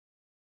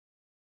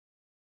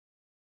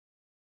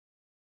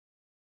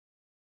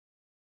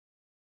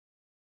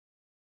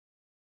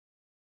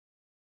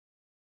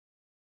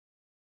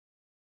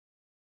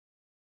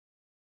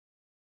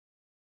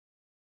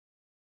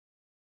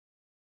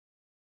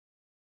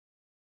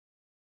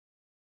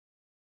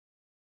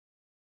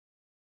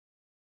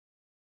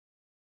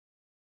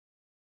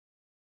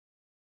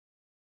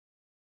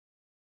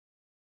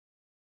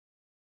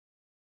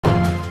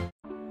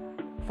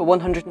For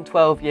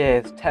 112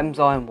 years, Thames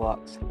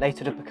Ironworks,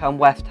 later to become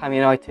West Ham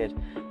United,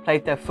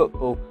 played their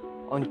football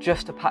on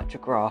just a patch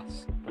of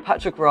grass. The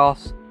patch of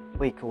grass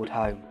we called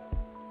home.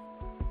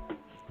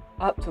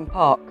 Upton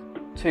Park,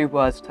 two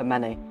words to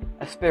many,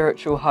 a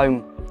spiritual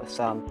home for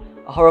some,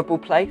 a horrible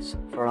place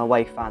for an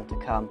away fan to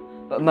come,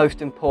 but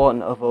most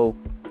important of all,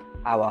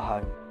 our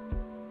home.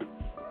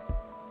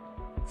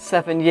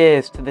 7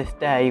 years to this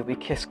day we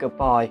kiss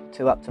goodbye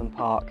to Upton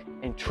Park,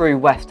 in true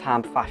West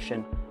Ham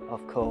fashion,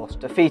 of course,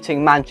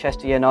 defeating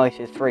Manchester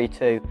United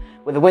 3-2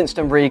 with a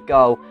Winston Reid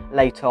goal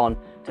late on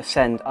to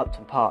send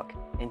Upton Park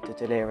into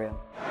delirium.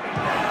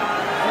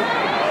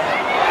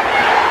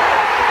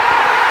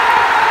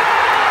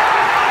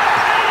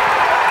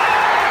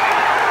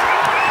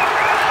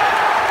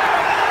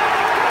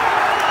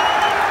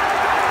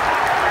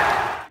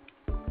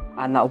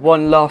 And that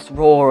one last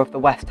roar of the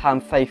West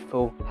Ham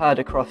faithful heard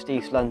across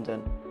East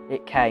London,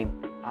 it came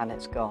and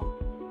it's gone.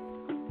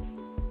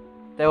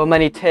 There were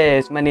many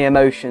tears, many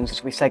emotions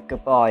as we said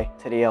goodbye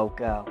to the old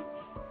girl.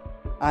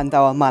 And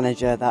our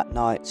manager that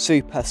night,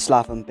 Super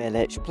Slaven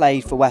Bilic,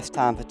 played for West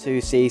Ham for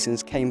 2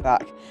 seasons, came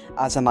back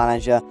as a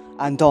manager,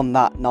 and on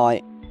that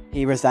night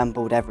he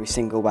resembled every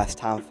single West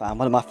Ham fan.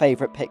 One of my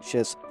favourite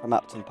pictures from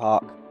Upton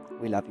Park.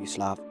 We love you,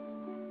 Slav.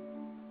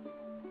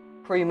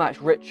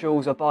 Pre-match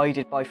rituals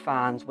abided by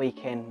fans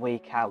week in,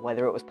 week out,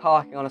 whether it was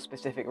parking on a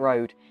specific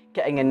road,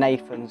 getting a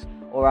Nathan's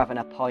or having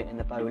a pint in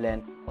the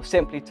Boleyn, or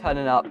simply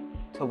turning up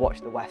to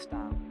watch the West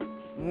Ham.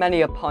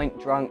 Many a pint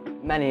drunk,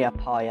 many a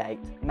pie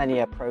ate, many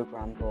a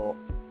programme bought.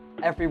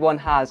 Everyone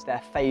has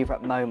their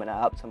favourite moment at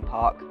Upton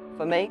Park.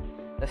 For me,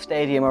 the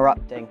stadium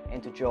erupting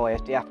into joy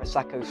as Diafra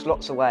Sakho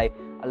slots away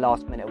a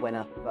last-minute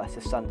winner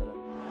versus Sunderland.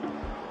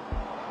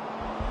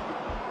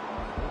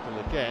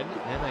 Again,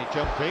 Nene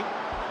jumping.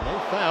 No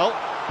foul.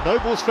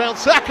 Noble's found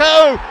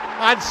Sakho,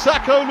 and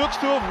Sakho looks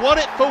to have won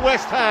it for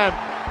West Ham.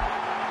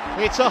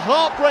 It's a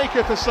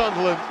heartbreaker for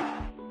Sunderland.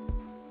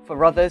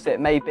 For others, it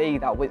may be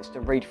that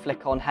Winston Reid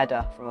flick-on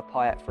header from a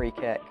Payet free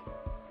kick.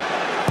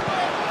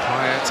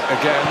 Payet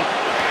again.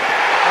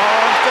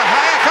 Oh, De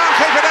Gea can't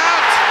keep it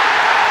out.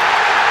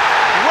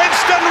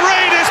 Winston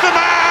Reid is the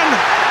man,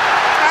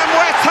 and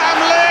West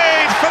Ham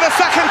lead for the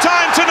second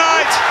time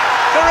tonight.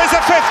 There is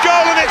a 5th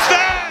goal, and it's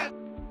there.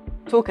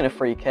 Talking of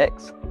free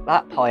kicks,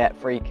 that Payet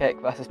free kick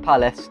versus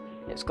Palace,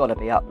 it's got to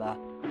be up there.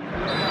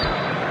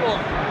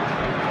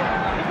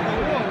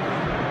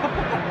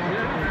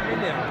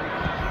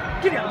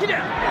 Get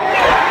down.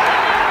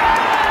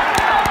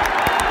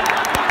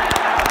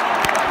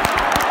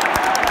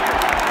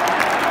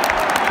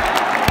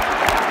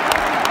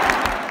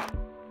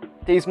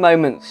 These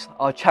moments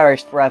are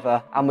cherished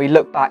forever, and we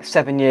look back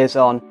 7 years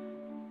on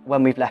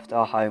when we've left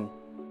our home.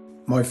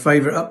 My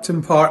favourite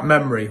Upton Park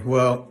memory?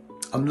 Well,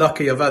 I'm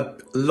lucky. I've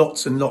had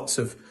lots and lots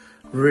of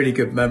really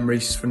good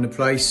memories from the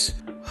place.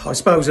 I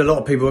suppose a lot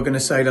of people are going to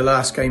say the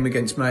last game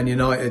against Man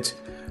United,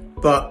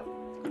 but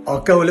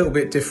I'll go a little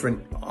bit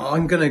different.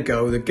 I'm going to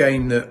go the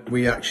game that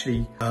we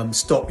actually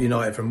stopped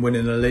United from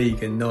winning the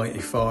league in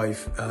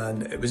 '95,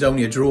 and it was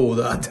only a draw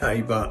that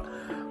day, but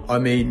I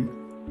mean,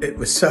 it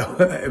was so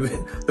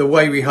the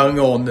way we hung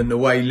on and the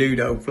way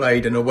Ludo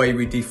played and the way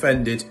we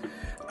defended,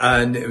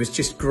 and it was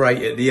just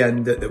great at the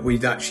end that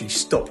we'd actually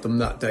stopped them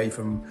that day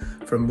from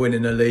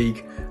winning the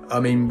league. I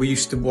mean, we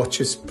used to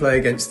watch us play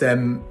against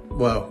them.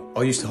 Well,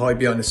 I used to hide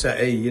behind the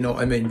settee, you know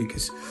what I mean,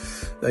 because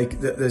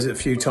there's a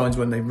few times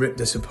when they ripped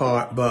us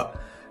apart, but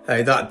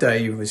hey, that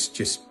day was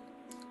just,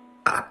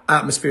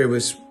 atmosphere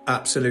was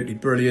absolutely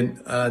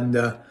brilliant,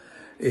 and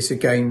it's a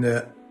game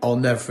that I'll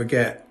never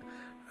forget.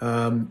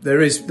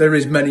 There is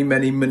many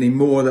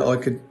more that I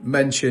could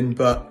mention,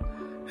 but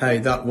hey,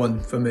 that one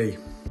for me.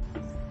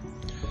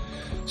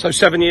 So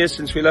 7 years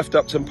since we left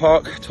Upton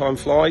Park. Time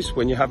flies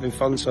when you're having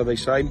fun, so they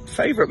say.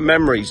 Favourite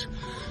memories,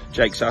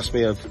 Jake's asked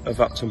me,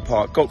 of Upton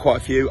Park. Got quite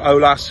a few.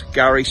 Olas,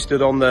 Gary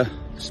stood on the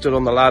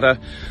ladder,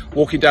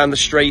 walking down the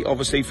street,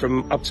 obviously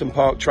from Upton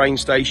Park train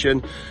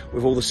station,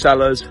 with all the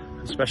sellers,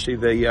 especially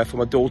for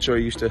my daughter,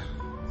 who used to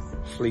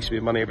fleece me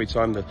of money every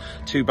time, the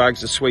 2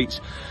 bags of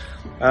sweets.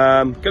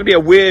 Going to be a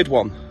weird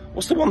one.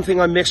 What's the one thing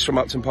I missed from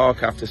Upton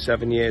Park after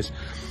 7 years?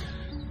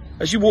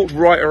 As you walked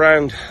right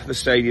around the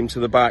stadium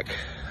to the back,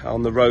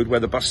 on the road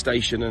where the bus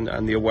station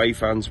and the away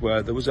fans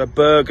were, there was a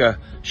burger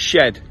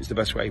shed, is the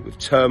best way, with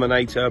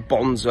Terminator,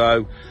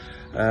 Bonzo,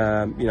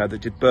 you know, that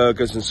did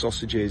burgers and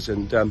sausages.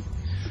 And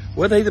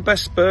were they the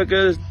best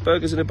burgers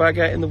in a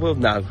baguette in the world?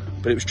 No,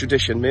 but it was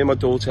tradition. Me and my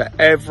daughter,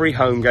 every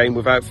home game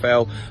without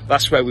fail,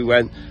 that's where we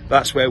went,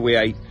 that's where we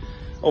ate.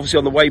 Obviously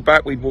on the way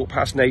back we'd walk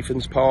past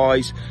Nathan's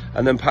Pies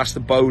and then past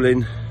the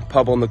Boleyn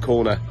pub on the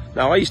corner.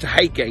 Now I used to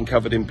hate getting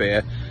covered in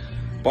beer,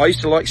 but I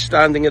used to like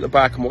standing at the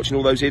back and watching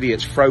all those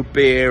idiots throw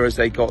beer as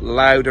they got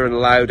louder and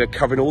louder,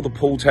 covering all the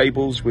pool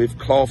tables with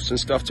cloths and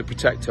stuff to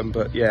protect them.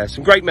 But yeah,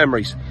 some great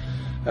memories.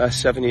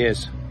 7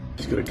 years.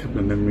 Just got a couple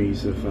of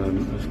memories of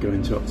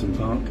going to Upton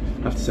Park.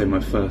 I have to say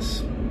my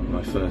first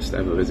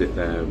ever visit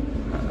there,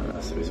 it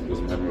was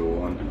a memorable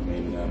one. I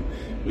mean,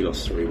 we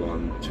lost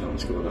 3-1. Cheltenham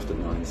scored after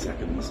 9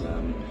 seconds.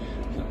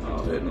 That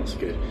part of it, not so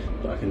good.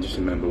 But I can just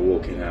remember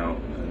walking out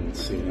and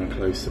seeing how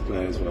close the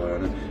players were.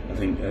 And I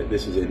think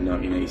this was in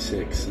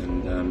 1986,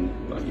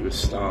 and like, you were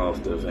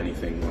starved of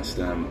anything West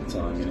Ham at the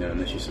time, you know,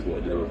 unless you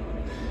supported Liverpool.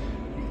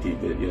 You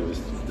know,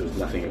 there was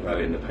nothing about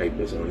it in the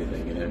papers or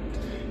anything, you know.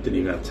 Didn't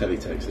even have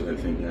teletext, I don't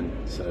think, then.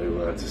 So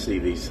to see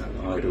these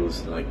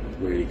idols like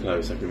really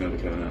close, I can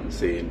remember coming out and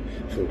seeing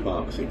Phil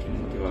Parks,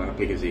 thinking, "God, how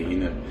big is he?" You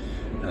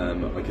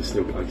know, I can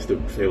still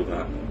feel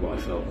that, what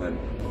I felt then.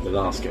 The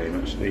last game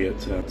actually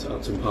at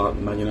Upton Park,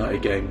 the Man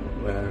United game,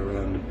 where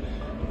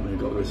we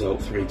got the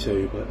result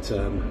 3-2. But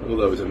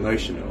although it was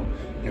emotional,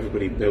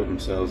 everybody built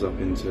themselves up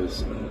into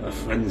a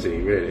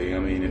frenzy. Really, I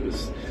mean, it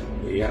was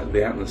the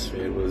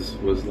atmosphere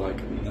was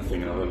like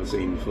nothing I've ever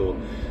seen before.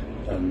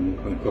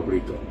 I probably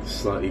got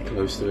slightly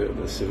close to it at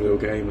the Seville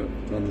game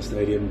at London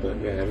Stadium, but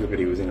yeah,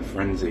 everybody was in a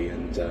frenzy,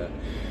 and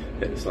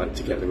it was like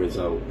to get the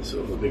result,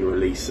 sort of a big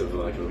release of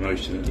like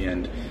emotion at the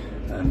end.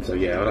 And so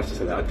yeah, I'd have to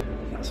say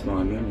that's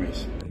my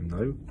memories.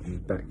 No,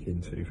 back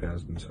in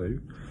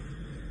 2002.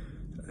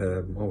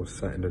 I was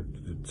sat in the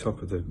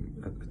top of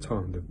at the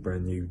time, the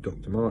brand new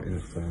Dr.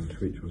 Martin's stand,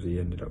 which was he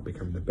ended up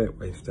becoming the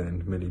Betway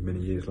stand many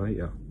years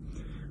later.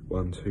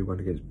 1-2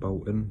 against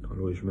Bolton, I'll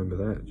always remember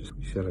that. Just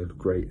we had a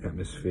great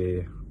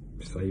atmosphere,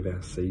 save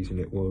our season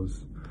it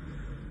was.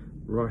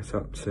 Right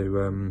up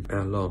to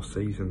our last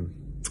season,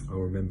 I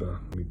remember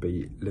we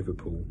beat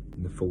Liverpool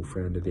in the 4th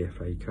round of the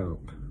FA Cup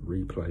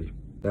replay.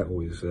 That's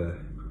always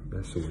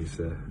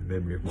a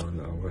memory of mine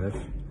that I'll have.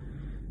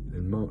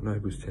 And Mark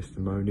Noble's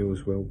testimonial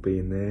as well,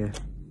 being there.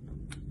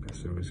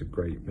 That's always a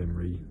great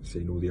memory,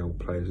 seeing all the old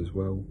players as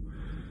well.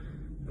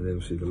 And then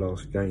obviously the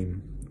last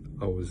game,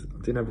 I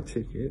didn't have a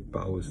ticket,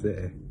 but I was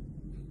there.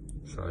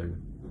 So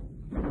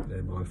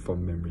they're my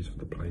fond memories of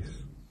the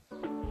place.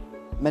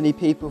 Many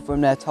people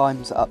from their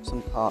times at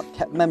Upton Park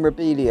kept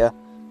memorabilia,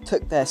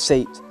 took their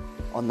seat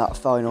on that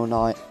final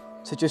night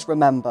to just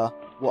remember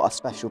what a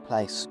special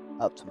place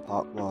Upton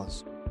Park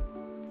was.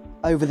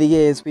 Over the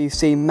years, we've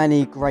seen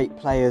many great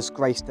players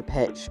grace the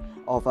pitch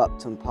of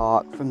Upton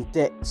Park, from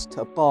Dix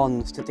to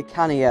Bonds to Di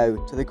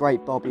Canio to the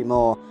great Bobby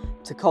Moore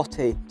to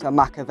Cottee to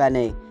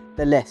McAvenny.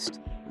 The list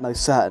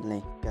most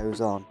certainly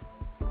goes on.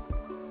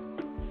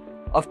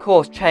 Of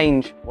course,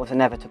 change was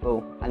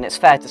inevitable, and it's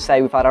fair to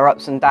say we've had our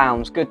ups and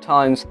downs, good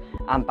times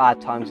and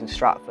bad times in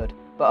Stratford,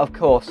 but of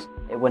course,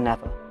 it will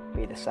never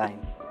be the same.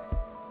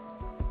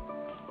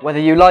 Whether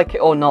you like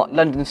it or not,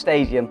 London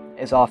Stadium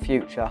is our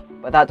future,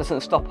 but that doesn't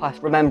stop us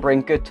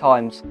remembering good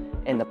times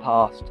in the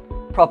past.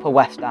 Proper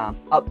West Ham,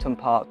 Upton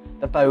Park,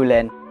 the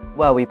Boleyn,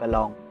 where we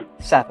belong,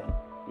 7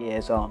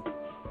 years on.